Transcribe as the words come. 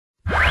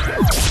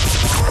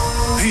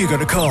Who you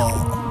gonna call?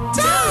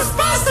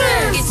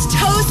 Toastbusters! It's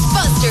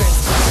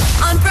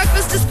Toastbusters on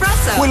Breakfast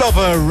Xpresso. We love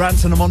a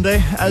rant on a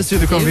Monday, as do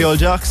the grumpy Ole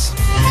Jocks.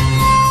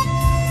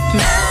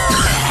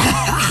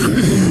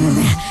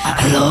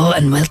 Hello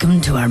and welcome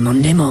to our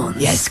Monday Moans.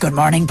 Yes, good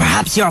morning.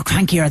 Perhaps you're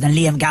crankier than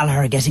Liam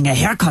Gallagher getting a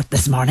haircut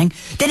this morning.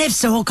 Then if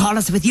so, call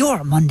us with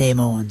your Monday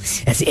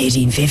Moans. That's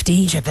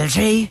 1850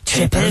 333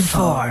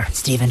 444.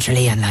 Stephen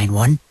Tralee on line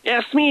 1. Yeah,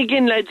 it's me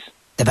again, lads.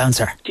 The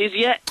bouncer. Tis,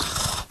 yeah.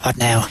 What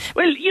now?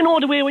 Well, you know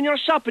the way when you're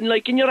shopping,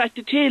 like, and you're at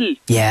the till.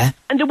 Yeah?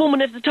 And the woman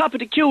at the top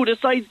of the queue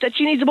decides that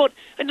she needs about,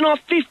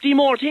 50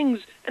 more things,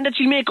 and that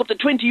she'll make up the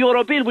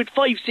 €20 bill with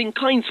 5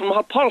 coins from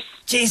her purse.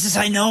 Jesus,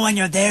 I know when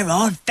you're there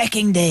all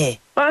fecking day.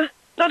 Huh?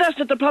 No, that's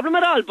not the problem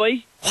at all,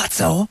 boy. What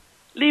so?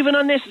 Leaving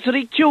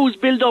unnecessary queues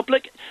build up.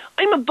 Like,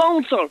 I'm a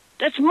bouncer.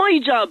 That's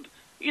my job.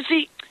 You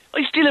see,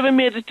 I still haven't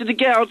made it to the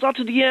guards or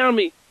to the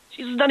army.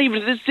 Jesus, not even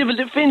to the civil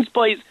defence,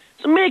 boys.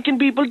 So making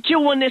people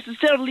queue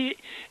unnecessarily,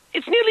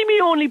 it's nearly my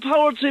only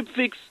power trip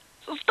fix.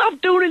 So stop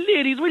doing it,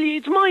 ladies, will you?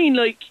 It's mine,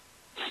 like.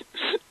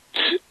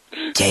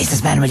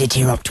 Jesus, man, will you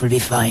tear up? 'Twill be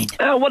fine.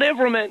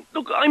 Whatever, man.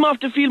 Look, I'm off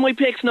to feel my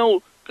pecs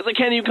now, because I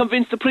can't even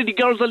convince the pretty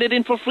girls I let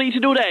in for free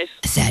to do that.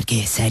 Sad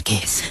case, sad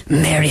case.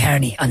 Mary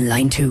Harney on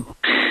line 2.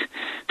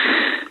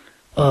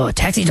 Oh,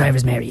 taxi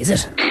driver's Mary, is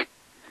it?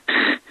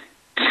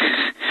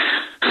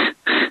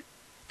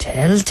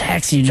 Tell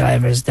taxi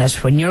drivers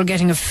that when you're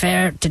getting a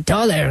fare to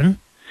Tall Erin,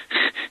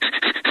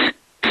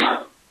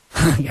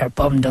 your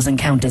bum doesn't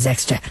count as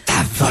extra.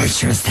 That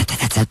vultures,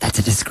 that's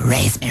a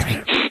disgrace,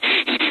 Mary.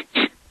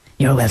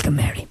 You're welcome,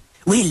 Mary.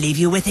 We'll leave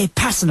you with a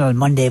personal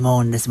Monday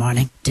Moan this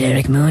morning.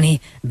 Derek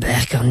Mooney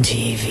back on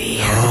TV.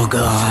 Oh,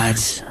 God.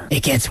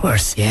 It gets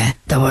worse. Yeah?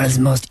 The world's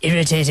most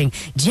irritating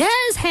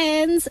jazz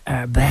hands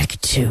are back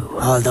too.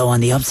 Although on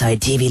the upside,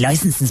 TV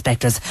licence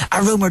inspectors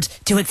are rumoured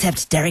to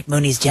accept Derek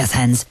Mooney's jazz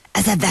hands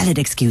as a valid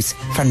excuse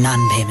for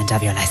non-payment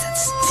of your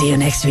licence. See you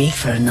next week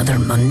for another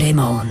Monday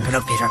Moan. Good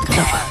luck, Peter. Good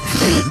luck.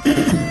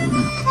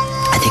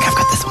 I think I've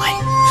got this one.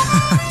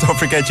 Don't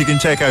forget you can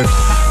check out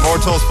more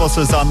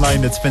Toastbusters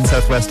online at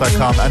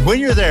spinsouthwest.com, and when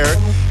you're there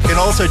you can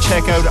also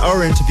check out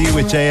our interview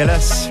with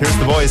JLS. Here's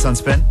the boys on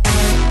Spin.